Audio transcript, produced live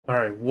All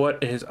right,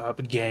 what is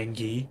up,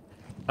 gangy?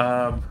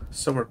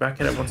 So we're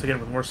back at it once again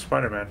with more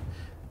Spider-Man.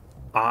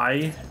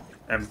 I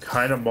am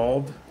kind of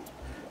mauled.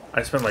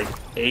 I spent like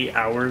 8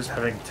 hours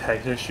having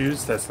tech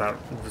issues. That's not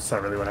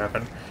really what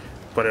happened,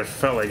 but it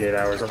felt like 8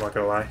 hours. I'm not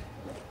gonna lie.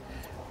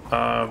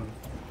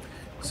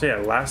 So yeah,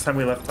 last time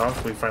we left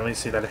off, we finally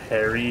see that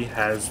Harry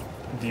has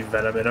the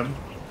venom in him,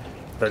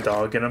 the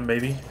dog in him,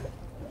 maybe.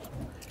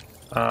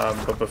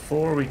 But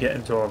before we get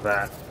into all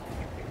that,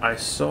 I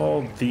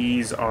saw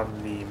these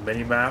on the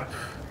mini-map,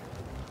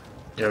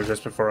 you know,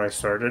 just before I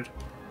started.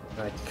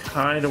 And I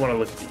kind of want to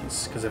look at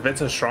these, because if it's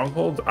a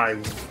stronghold, I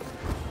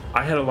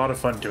had a lot of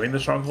fun doing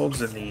the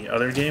strongholds in the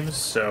other games,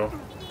 so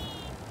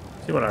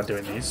see why not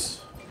doing these.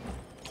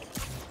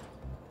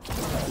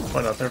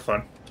 Why not? They're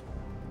fun.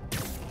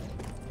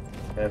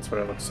 That's what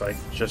it looks like.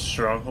 Just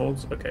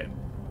strongholds? Okay.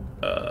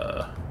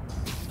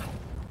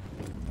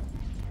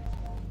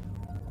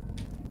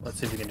 Let's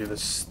see if we can do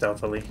this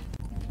stealthily.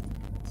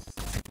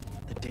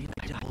 The data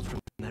I pulled from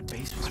that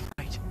base was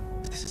right.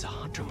 This is a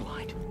hunter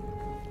blind.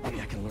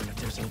 Maybe I can learn if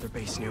there's another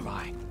base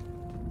nearby.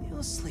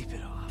 You'll sleep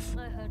it off.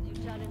 I heard you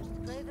challenged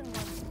Craven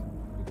once.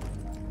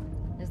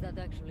 Is that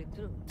actually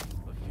true?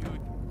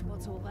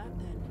 What's all that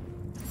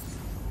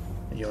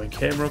then? Yo, in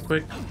cam real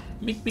quick.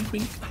 Mink, mink,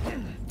 mink.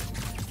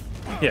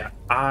 Yeah,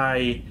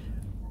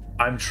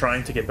 I'm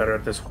trying to get better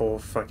at this whole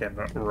fucking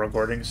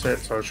recording set,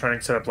 so I was trying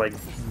to set up like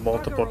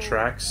multiple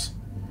tracks,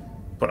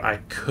 but I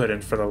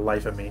couldn't for the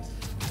life of me.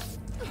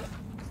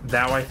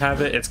 Now I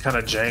have it, it's kind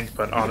of jank,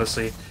 but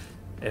honestly,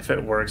 if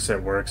it works,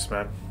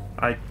 man.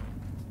 I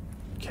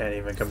can't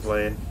even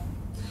complain.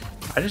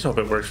 I just hope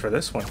it works for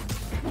this one.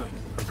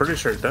 I'm pretty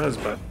sure it does,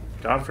 but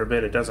God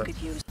forbid it doesn't.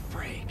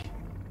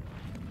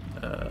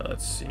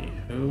 Let's see.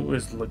 Who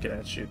is looking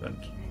at you then?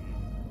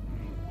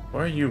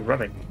 Why are you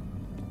running?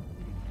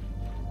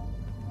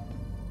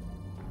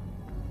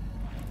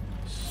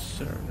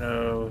 So I don't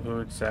know who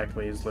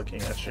exactly is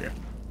looking at you.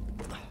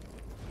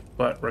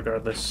 But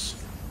regardless,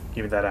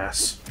 give me that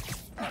ass.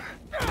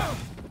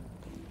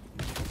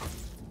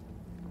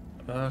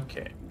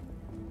 Okay.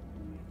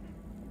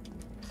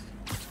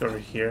 Let's go over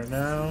here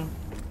now.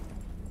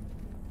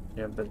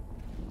 Yeah, but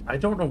I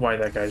don't know why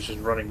that guy's just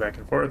running back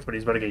and forth, but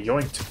he's about to get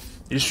yoinked.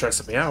 He's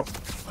stressing me out.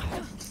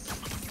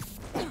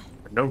 For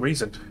no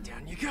reason.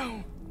 Down you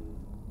go.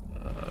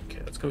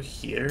 Okay, let's go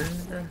here.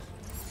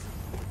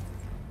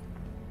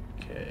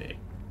 Okay.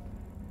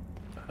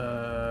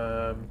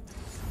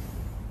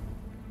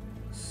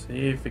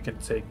 See if we can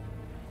take...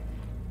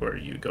 Where are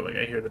you going?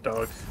 I hear the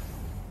dog.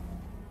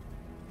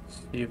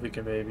 See if we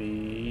can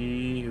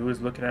maybe... Who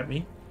is looking at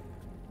me?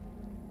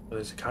 Oh,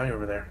 there's a guy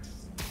over there.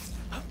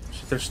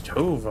 Shit, there's 2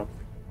 of them.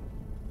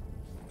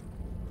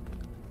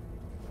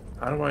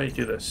 How do I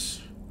do this?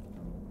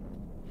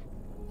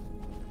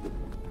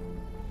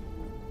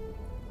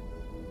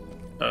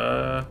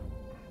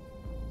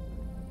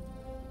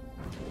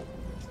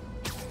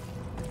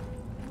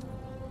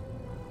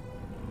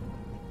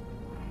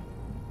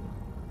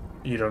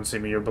 You don't see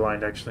me, you're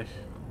blind actually.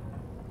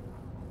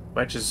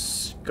 Might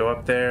just go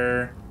up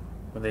there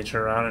when they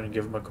turn around and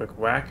give them a quick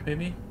whack,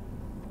 maybe?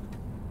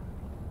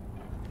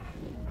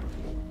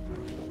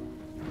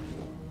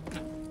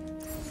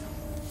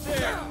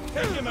 There,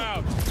 take him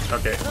out.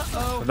 Okay,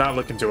 I'm not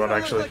looking too well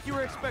actually. Like you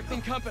were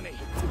expecting company.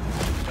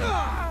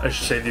 I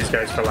should save these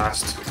guys for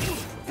last.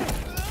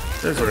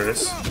 That's what it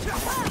is.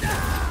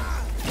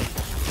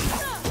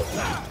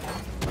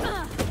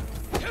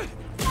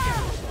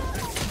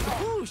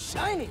 Ooh,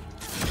 shiny.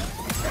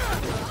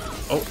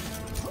 Oh.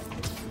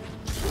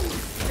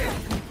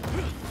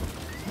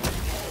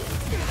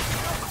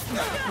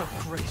 Oh,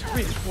 great.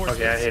 Reinforcements.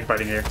 Okay, I hate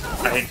fighting here.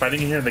 I hate fighting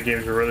here, and the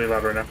game's really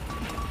loud right now.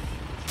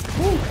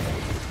 Woo.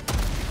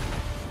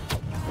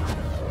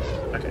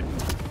 Okay.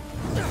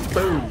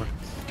 Boom.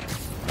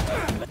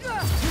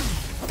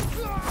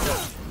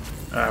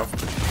 Ow.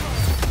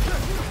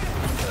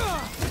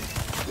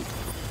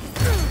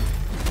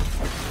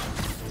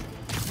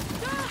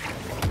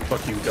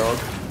 Fuck you, dog.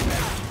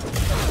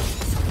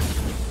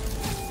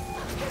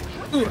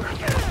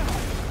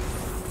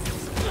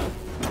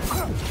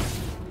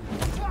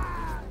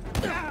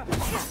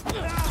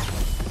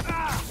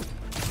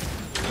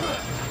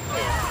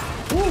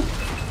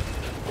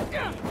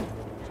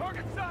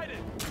 Target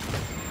sighted.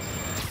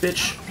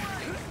 Bitch.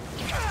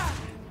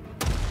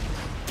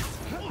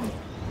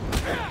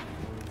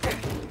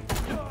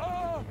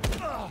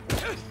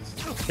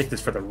 Take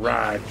this for the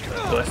ride,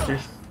 Buster.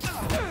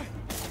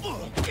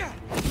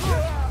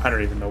 I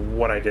don't even know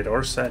what I did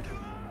or said.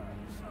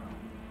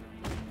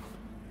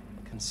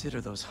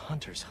 Consider those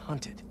hunters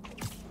hunted.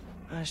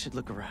 I should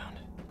look around.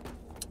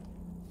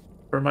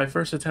 For my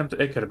first attempt,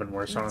 it could have been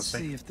worse, Let's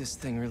honestly. see if this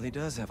thing really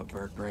does have a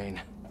bird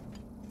brain.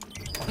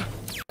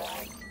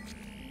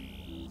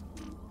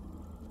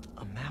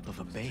 A map of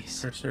a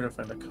base. First here to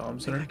find the comm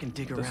Maybe center. I can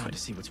dig This around thing. to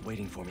see what's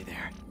waiting for me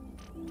there.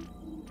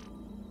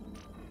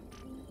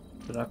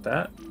 But not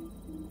that.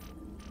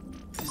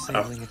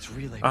 Disabling its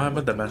relay I'm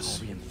will a let them dumbass.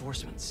 call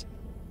reinforcements.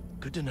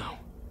 Good to know.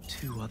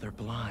 2 other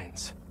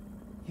blinds.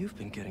 You've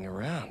been getting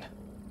around.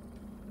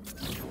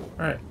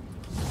 Alright.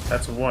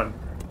 That's one.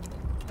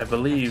 I I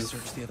believe have to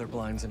search the other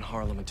blinds in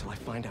Harlem until I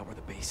find out where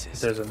the base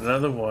is. there's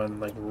another one,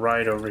 like,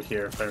 right over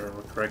here, if I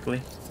remember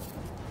correctly.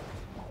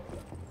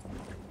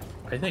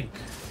 I think.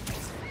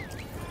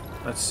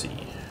 Let's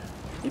see.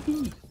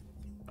 Yippee.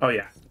 Oh,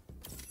 yeah.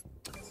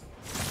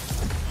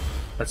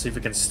 Let's see if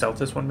we can stealth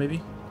this one,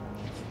 maybe.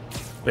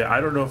 Wait,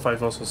 I don't know if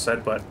I've also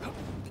said, but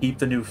keep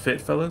the new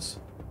fit, fellas.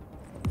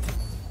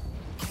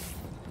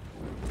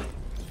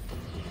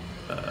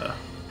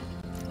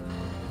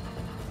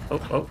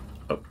 Oh.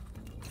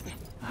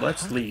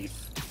 Let's leave.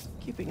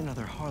 Keeping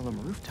another Harlem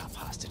rooftop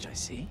hostage, I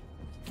see.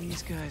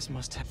 These guys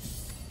must have...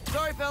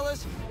 Sorry,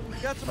 fellas.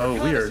 Got some Oh, we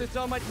are reconnaissance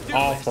on my to-do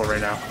awful list.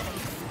 right now.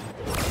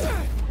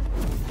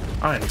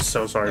 I am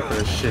so sorry for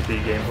this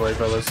shitty gameplay,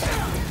 fellas.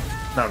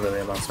 Not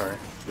really, I'm not sorry.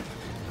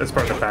 It's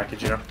part of the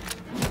package, you know?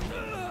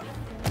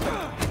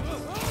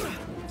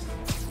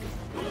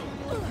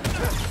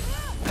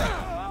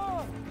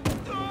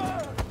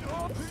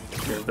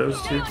 Okay,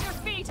 those two.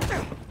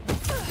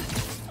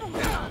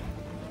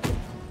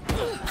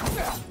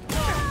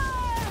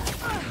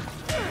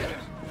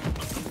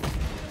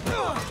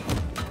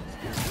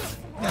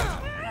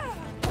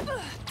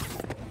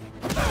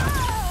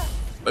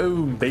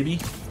 Boom, baby.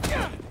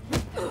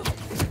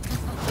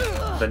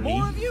 The knee.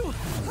 More of you?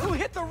 Who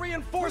hit the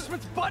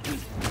reinforcements button?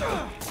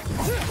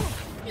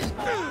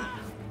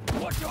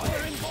 Watch your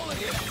iron bullet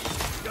here.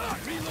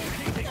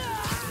 Relocating.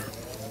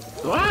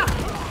 Ah!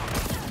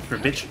 For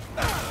bitch.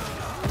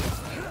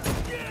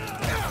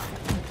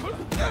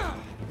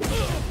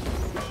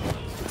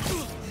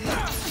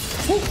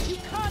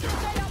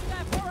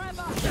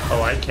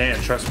 Oh, I can,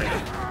 trust me.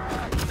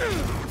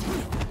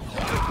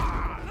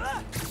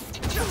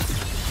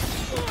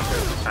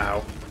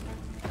 Ow.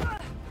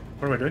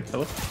 What am I doing?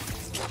 Hello?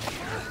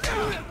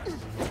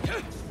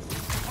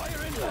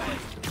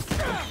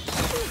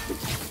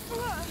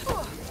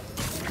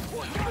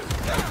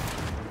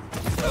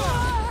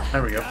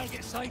 There we go.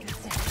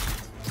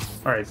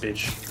 Alright,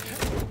 bitch.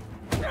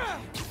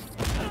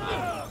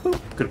 Boop.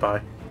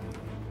 Goodbye.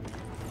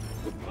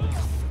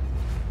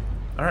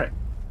 Alright.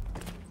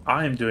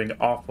 I am doing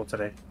awful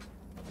today.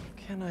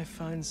 Can I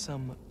find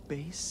some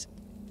base?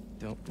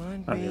 Don't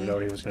mind I don't me. even know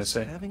what he was gonna Just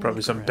say. having a Probably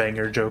look some around.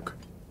 banger joke.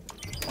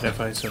 Can I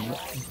find some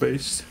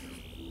base?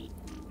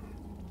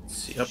 Let's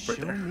see, up right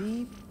Show there.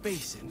 me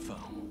base info.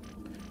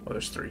 Oh,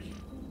 there's three.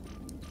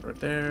 Right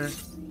there.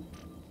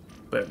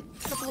 Boom.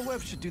 A couple of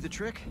webs should do the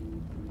trick.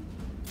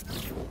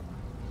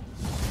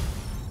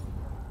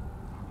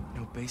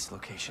 No base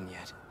location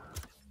yet.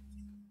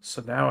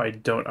 So now I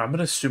don't... I'm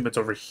gonna assume it's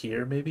over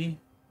here, maybe?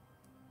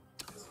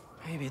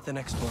 Maybe at the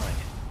next blind.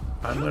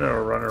 I'm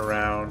gonna run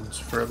around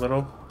for a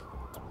little.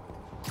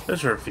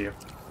 There's a few.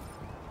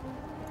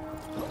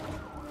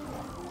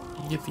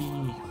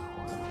 Yippee.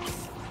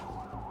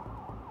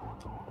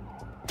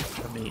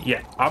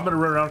 Yeah, I'm gonna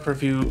run around for a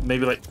few,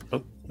 maybe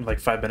like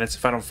 5 minutes.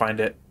 If I don't find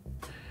it,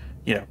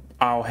 you know,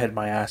 I'll head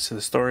my ass to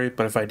the story.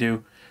 But if I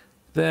do,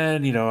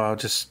 then, you know, I'll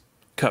just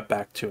cut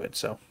back to it.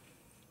 So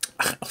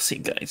I'll see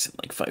you guys in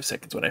like 5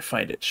 seconds when I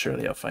find it.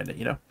 Surely I'll find it,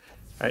 you know?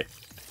 All right,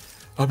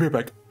 I'll be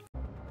right back.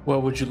 Well,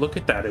 would you look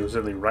at that? It was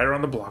literally right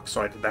around the block,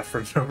 so I did that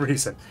for no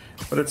reason.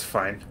 But it's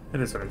fine.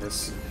 It is what it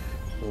is.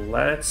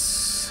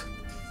 Let's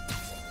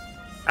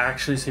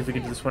actually see if we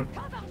can do this one.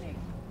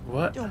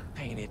 What? Don't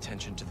pay any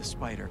attention to the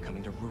spider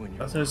coming to ruin I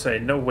your was gonna say,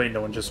 no way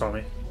no one just saw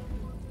me.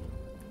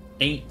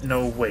 Ain't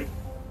no way.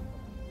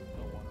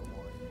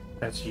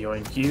 That's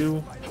yoink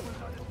you.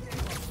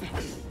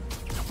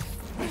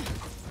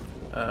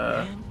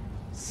 man.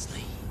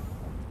 Sleep.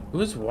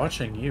 Who's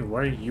watching you?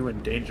 Why are you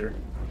in danger?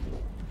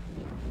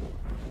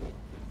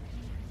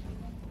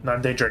 Not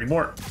in danger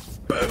anymore.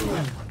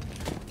 Boom.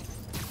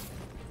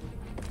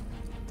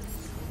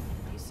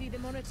 You see the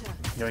monitor?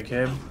 Yoink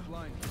him.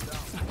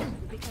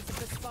 Because of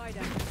the spider.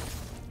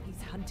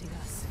 He's hunting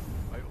us.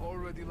 I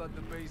already let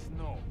the base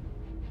know,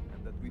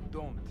 and that we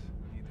don't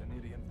need any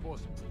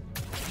reinforcements.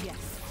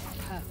 Yes,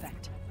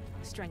 perfect.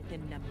 Strength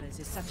in numbers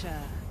is such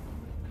a...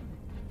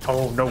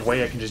 Oh, no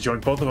way I can just join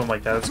both of them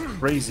like that. That's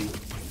crazy.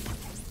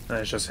 And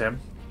it's just him.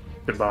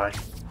 Goodbye.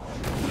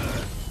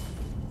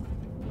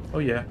 Oh,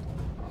 yeah.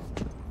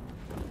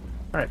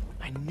 Alright.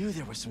 I knew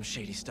there was some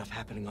shady stuff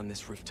happening on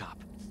this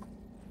rooftop.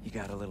 You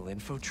got a little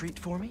info treat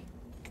for me?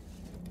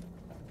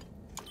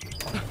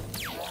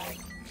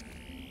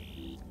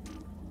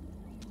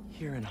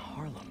 Here in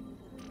Harlem,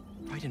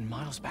 right in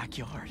Miles'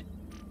 backyard.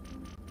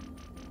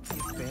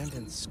 The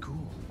abandoned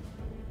school.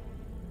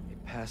 They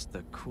passed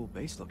the cool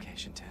base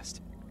location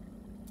test.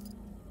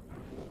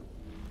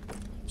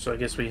 So I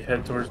guess we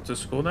head towards the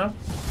school now?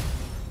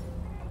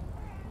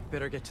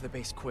 Better get to the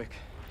base quick.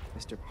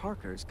 Mr.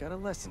 Parker's got a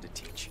lesson to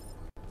teach.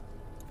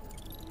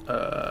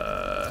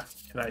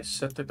 Can I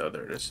set the... Oh,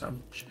 there it is.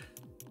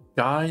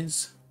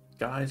 Guys.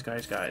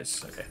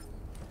 Okay.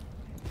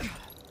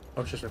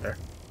 Oh, it's just right there.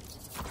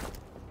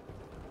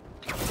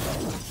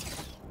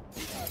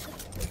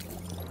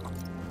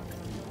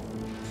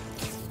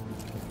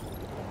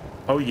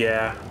 Oh,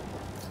 yeah.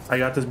 I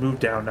got this move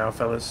down now,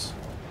 fellas.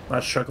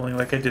 Not struggling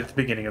like I did at the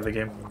beginning of the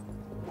game.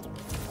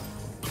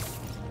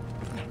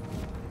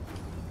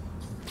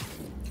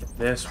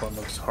 This one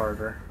looks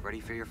harder. Ready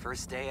for your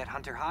first day at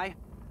Hunter High?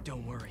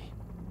 Don't worry.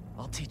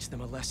 I'll teach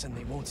them a lesson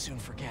they won't soon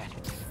forget.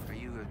 Are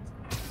you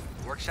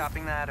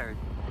workshopping that, or...?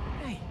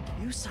 Hey,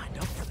 you signed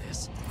up for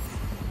this.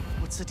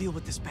 What's the deal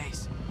with this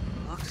base?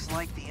 Looks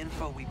like the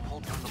info we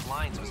pulled from the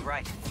blinds was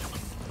right.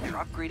 They're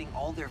upgrading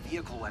all their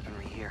vehicle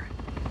weaponry here.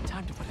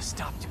 Time to put a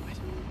stop to it.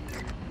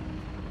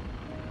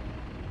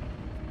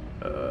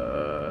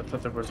 I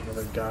thought there was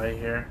another guy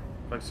here.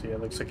 Let's see, it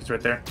looks like he's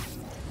right there.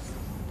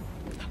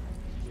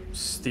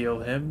 Steal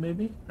him,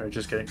 maybe? Or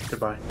just kidding.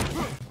 Goodbye.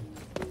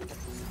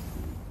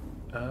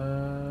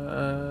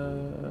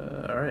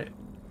 Alright.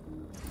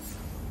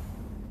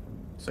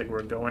 Looks like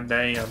we're going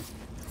down. We'll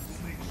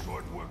make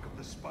short work of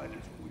the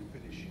spiders when we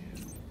finish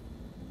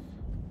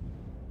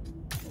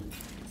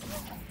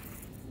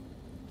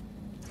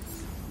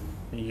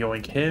here.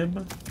 Yoink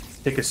him.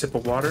 Take a sip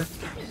of water.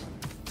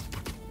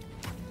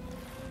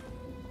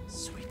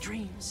 Sweet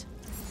dreams.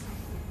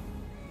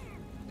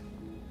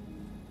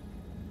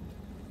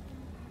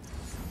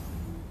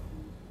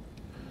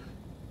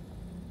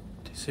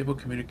 Disable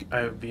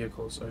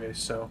vehicles. Okay,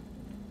 so.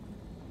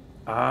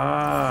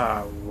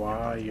 Ah,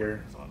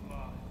 wire.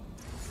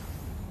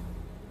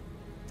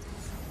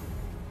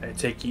 I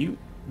take you?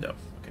 No.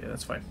 Okay,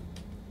 that's fine.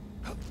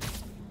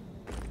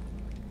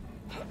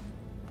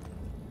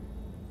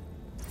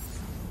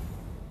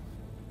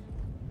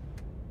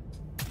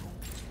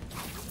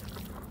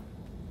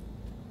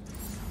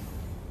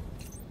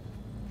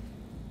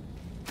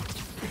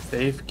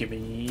 Dave, give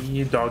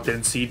me. Dog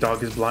didn't see.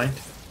 Dog is blind.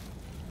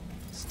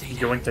 Stay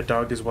Yoink the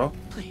dog as well.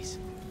 please.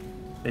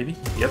 Maybe?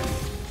 Yep.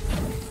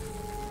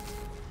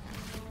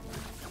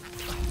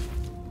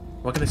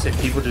 What can I say?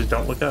 People just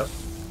don't look up.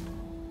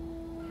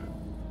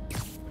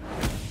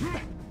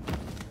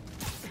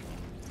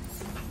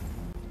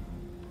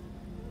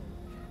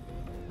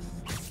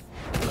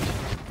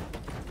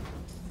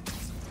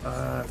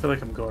 I feel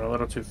like I'm going a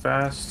little too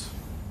fast.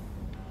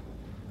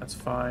 That's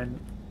fine.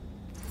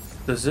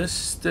 Does this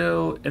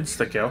still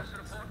insta-kill?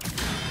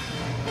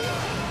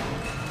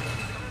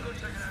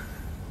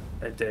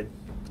 It did.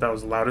 That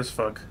was loud as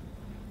fuck.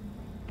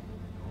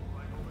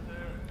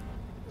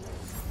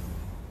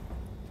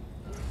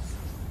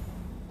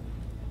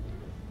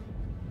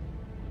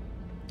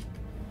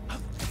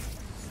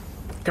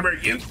 Come here,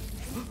 you!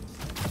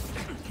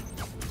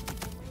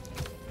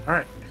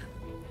 Alright.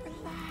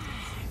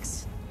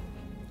 Relax.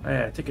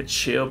 Yeah, take a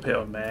chill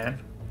pill, man.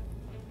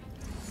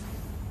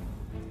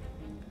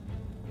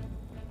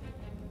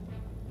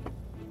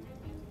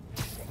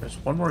 There's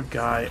one more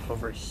guy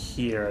over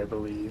here, I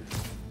believe.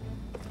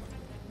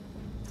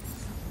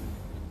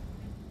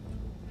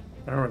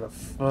 I don't know where the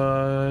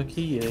fuck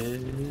he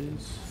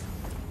is.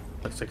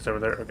 Looks like it's over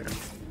there. Okay.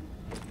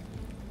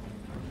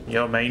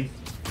 Yo, main.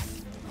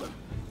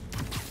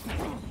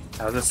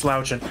 How's it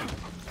slouching?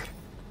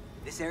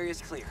 This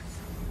area's clear.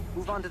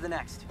 Move on to the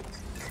next.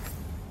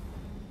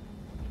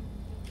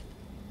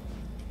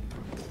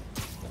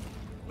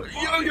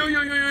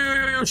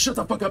 Yo, shut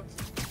the fuck up.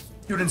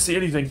 You didn't see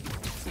anything.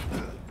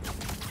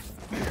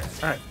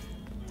 Alright.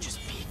 Just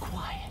be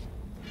quiet.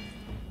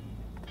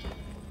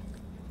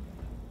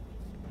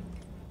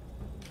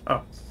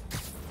 Oh.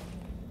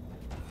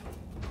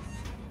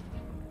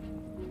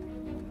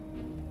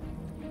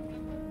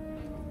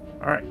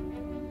 Alright.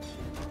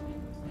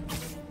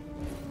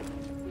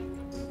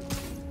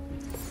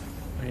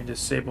 We can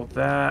disable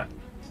that.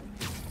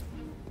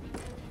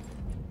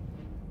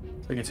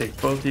 We can take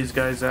both these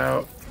guys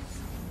out.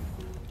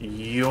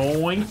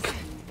 Yoink.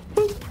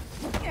 Boop.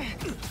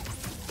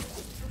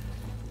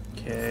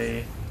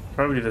 Okay.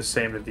 Probably do the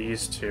same to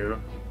these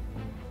two.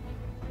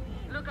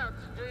 Lookout,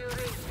 do you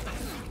read?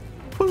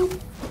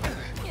 Boop.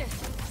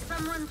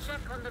 Someone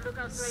check on the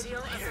lookout radio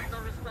and there's no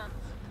response.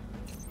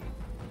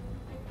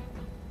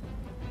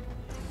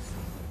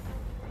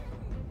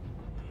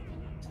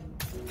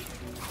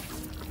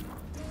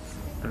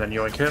 And then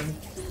yoink him.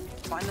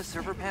 Find the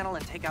server panel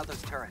and take out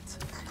those turrets.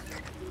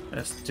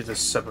 Let's do this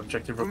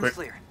sub-objective real Room's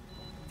quick. clear.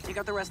 Take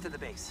out the rest of the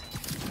base.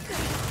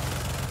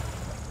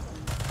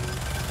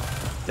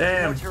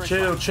 Damn,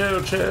 chill.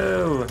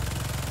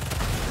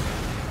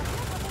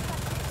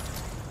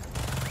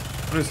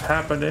 What is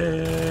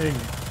happening?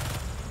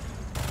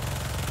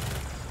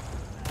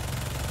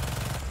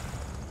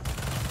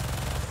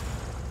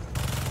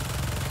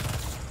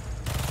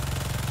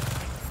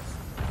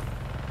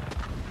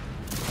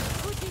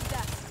 Who did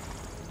that?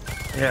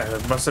 Yeah,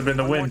 that must have been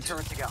the One more wind.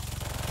 turret to go.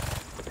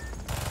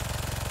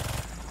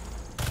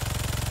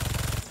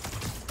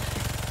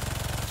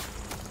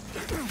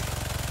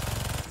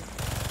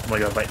 Oh my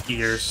god, my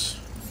ears.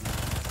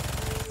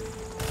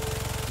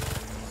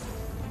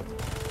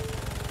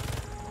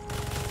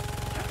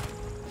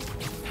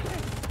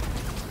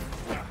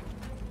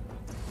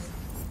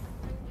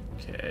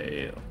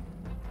 Okay.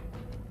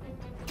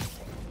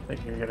 I think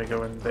you're gonna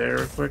go in there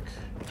real quick.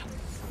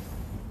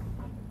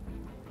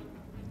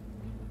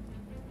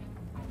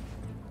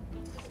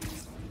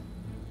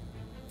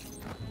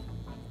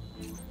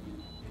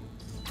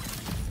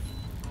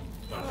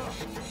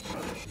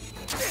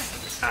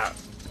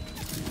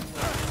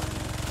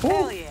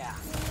 Hell yeah!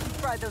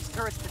 Fried those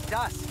turrets to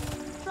dust.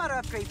 Try to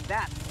upgrade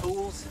that,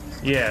 fools.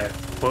 Yeah,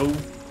 whoa.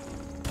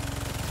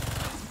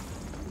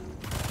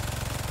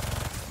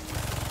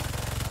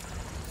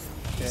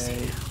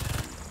 Okay.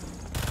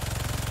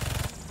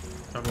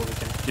 And what we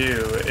can do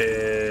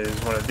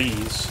is one of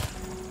these.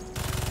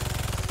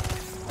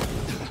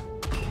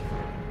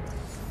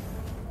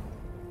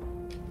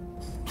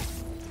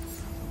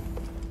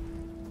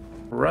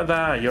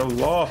 Brother, you're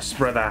lost,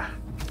 brother.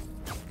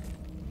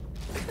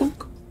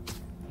 Book.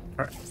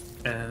 Alright,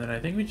 and then I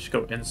think we just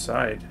go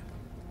inside.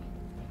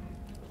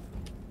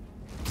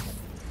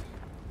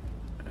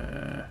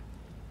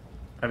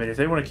 I mean, if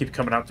they want to keep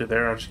coming out through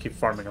there, I'll just keep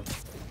farming them.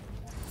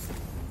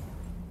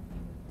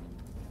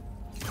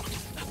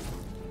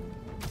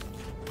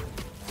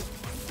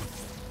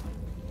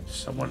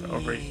 Someone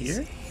over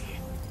here?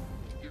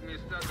 Give me a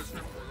status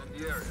report on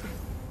the area.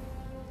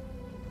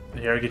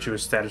 Here, I'll get you a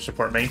status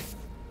report, mate.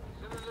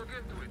 Someone look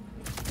into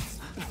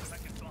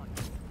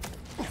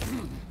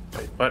it.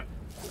 Wait, what?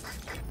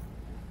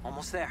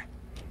 Almost there.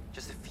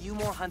 Just a few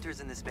more hunters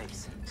in this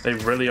base. They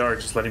really are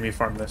just letting me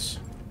farm this.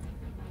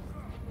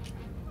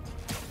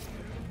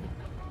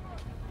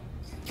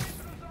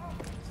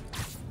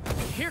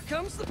 Here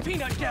comes the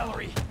peanut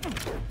gallery.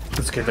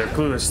 Let's get their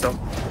clueless still.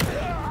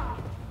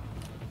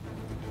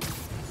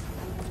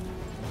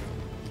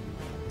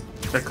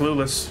 They're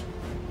clueless.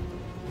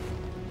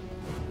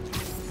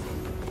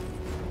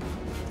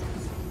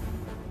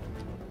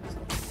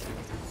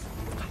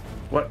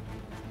 What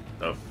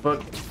the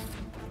fuck?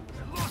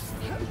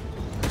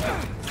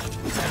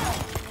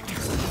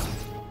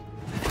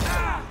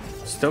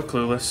 Still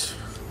clueless.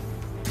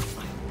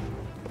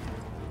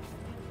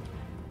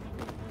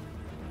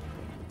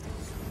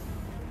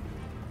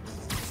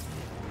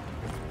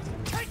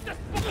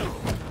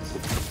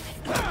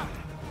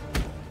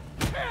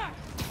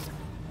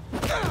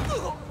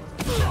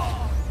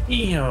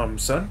 Damn,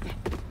 son.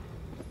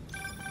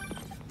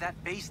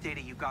 That base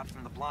data you got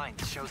from the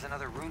blinds shows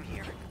another room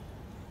here.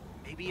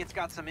 Maybe it's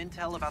got some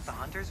intel about the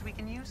hunters we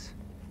can use?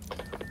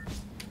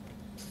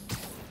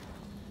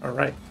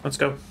 Alright, let's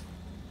go.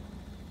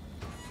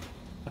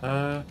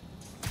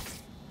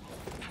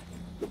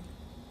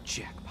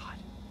 Jackpot.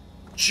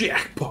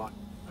 Jackpot.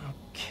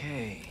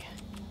 Okay.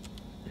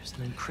 There's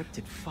an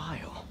encrypted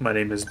file. My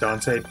name is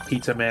Dante,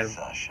 Pizza Man.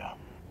 Sasha,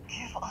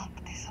 give up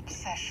this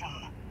obsession.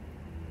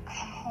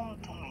 Come home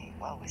to me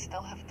while we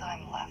still have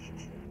time left.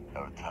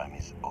 Our time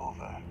is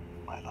over,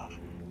 my love.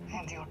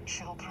 And your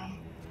children?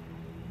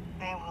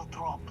 They will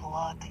draw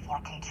blood for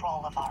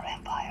control of our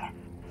empire.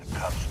 The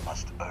Cubs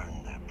must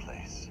earn their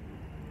place,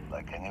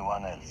 like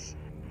anyone else.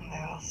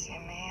 They will see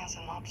me as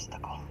an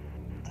obstacle.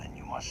 Then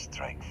you must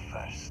strike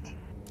first.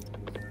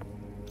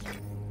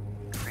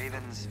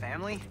 Raven's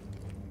family?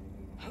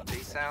 They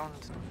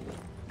sound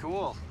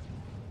cool.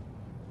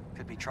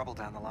 Could be trouble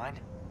down the line.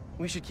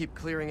 We should keep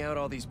clearing out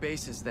all these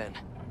bases then,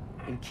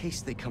 in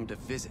case they come to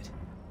visit.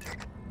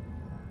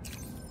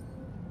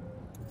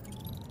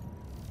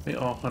 We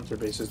all hunter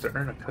bases to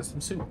earn a custom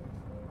suit.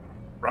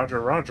 Roger,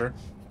 roger.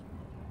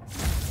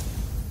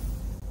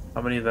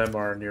 How many of them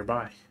are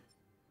nearby?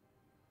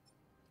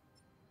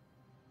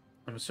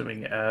 I'm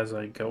assuming as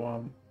I go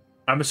on.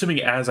 I'm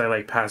assuming as I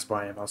like pass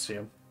by him, I'll see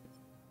him.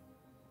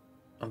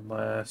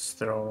 Unless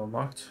they're all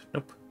unlocked.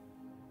 Nope.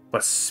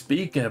 But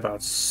speaking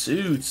about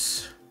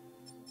suits.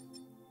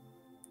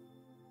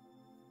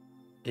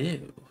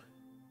 Ew.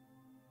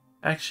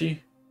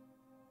 Actually,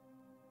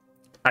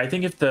 I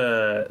think if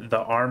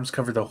the arms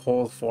cover the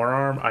whole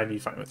forearm, I'd be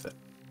fine with it.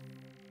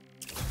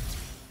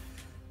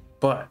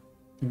 But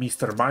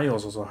Mr.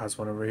 Miles also has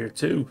one over here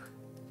too.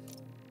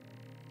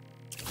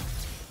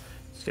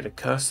 Let's get a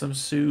custom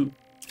suit.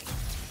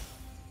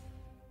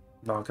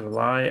 Not gonna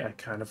lie, I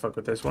kind of fuck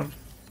with this one.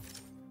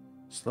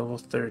 It's level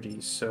 30,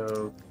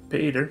 so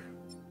Peter.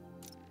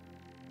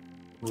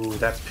 Ooh,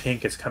 that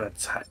pink is kind of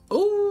tight.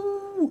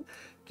 Ooh,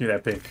 give me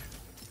that pink.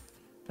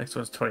 Next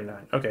one's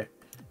 29. Okay.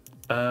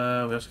 We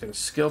also get a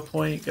skill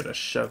point. Gotta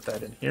shove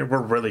that in here.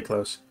 We're really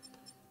close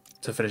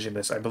to finishing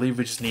this. I believe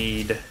we just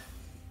need.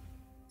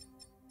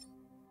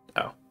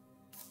 Oh.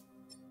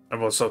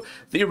 Well, so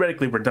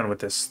theoretically, we're done with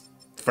this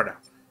for now.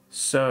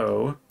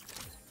 So,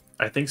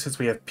 I think since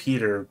we have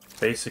Peter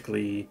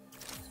basically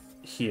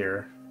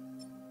here,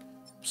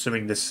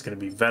 assuming this is going to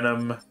be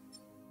Venom,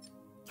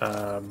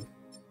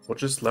 we'll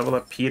just level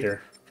up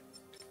Peter.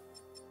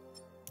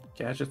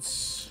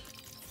 Gadgets.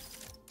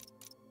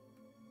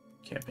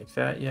 Can't make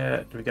that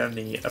yet. Do we got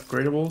any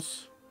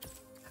upgradables?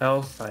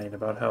 Health. I ain't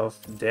about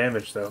health.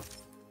 Damage, though.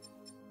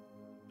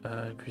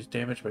 Increase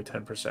damage by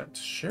 10%.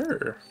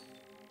 Sure.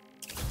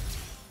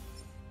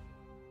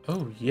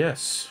 Oh,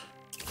 yes.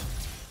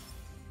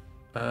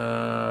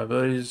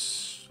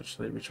 Abilities.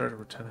 Actually, recharge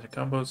over 10 hit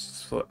combos.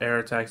 Slow air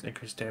attacks.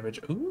 Increase damage.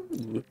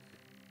 Ooh.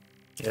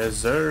 Yes,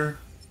 sir.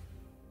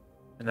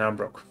 And now I'm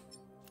broke.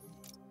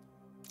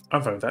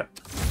 I'm fine with that.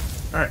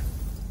 Alright.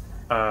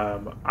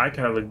 I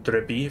kind of look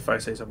drippy, if I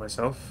say so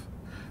myself.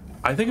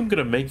 I think I'm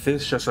going to make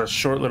this just a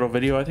short little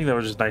video. I think that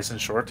was just nice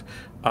and short.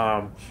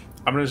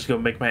 I'm gonna just go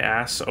make my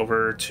ass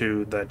over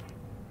to the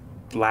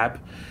lab,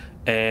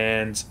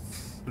 and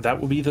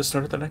that will be the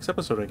start of the next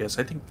episode, I guess.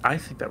 I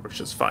think that works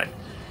just fine.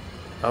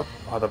 Oh,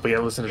 hold up, we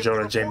gotta listen to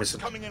Jonah Jameson.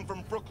 Coming in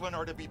from Brooklyn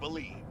are to be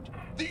believed.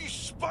 These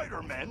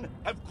Spider-Men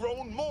have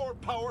grown more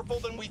powerful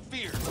than we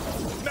feared.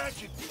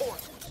 Magic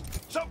portals,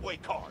 subway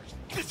cars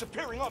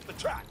disappearing off the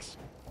tracks,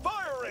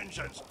 fire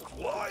engines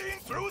flying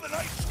through the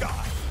night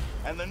sky,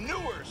 and the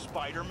newer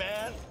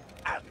Spider-Man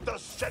at the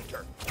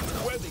center.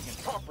 Webbing and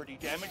property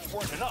damage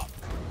weren't enough.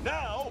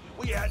 Now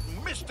we add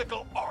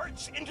mystical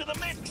arts into the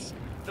mix.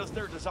 Does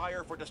their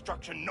desire for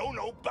destruction know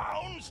no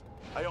bounds?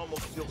 I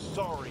almost feel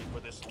sorry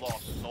for this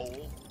lost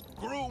soul,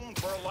 groomed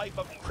for a life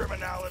of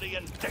criminality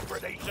and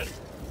degradation.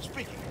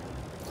 Speaking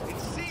of, it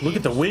seems look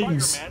at the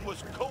wings. Spider-Man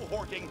was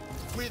cohorting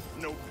with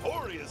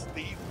notorious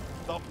thief,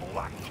 the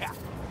Black Cat.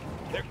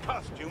 Their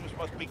costumes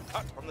must be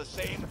cut from the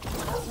same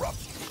corrupt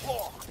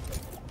cloth.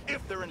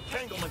 If their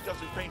entanglement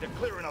doesn't paint a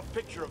clear enough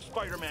picture of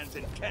Spider-Man's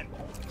intent,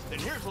 then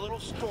here's a little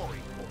story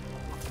for you.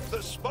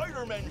 The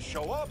Spider-Men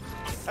show up,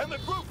 and the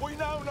group we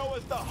now know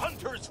as the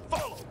Hunters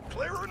follow.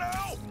 Clearer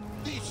now?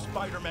 These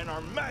Spider-Men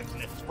are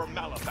magnets for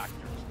malefactors.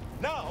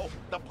 Now,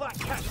 the Black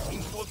Cat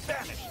seems to have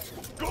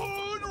vanished.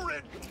 Good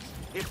riddance!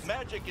 If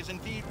magic is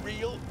indeed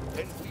real,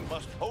 then we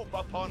must hope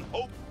upon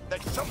hope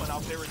that someone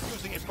out there is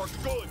using it for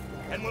good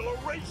and will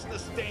erase the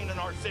stain in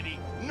our city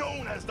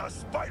known as the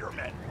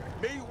Spider-Men.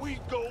 May we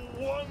go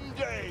one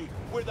day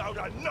without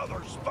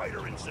another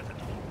spider incident.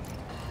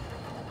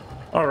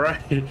 All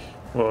right.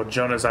 Well,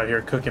 Jonah's out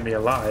here cooking me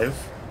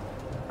alive.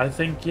 I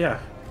think, yeah,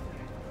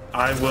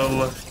 I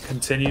will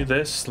continue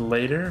this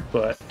later,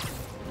 but,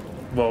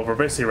 well, we're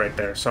basically right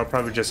there. So I'll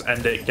probably just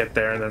end it, get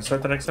there, and then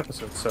start the next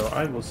episode. So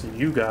I will see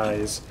you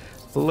guys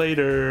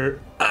later.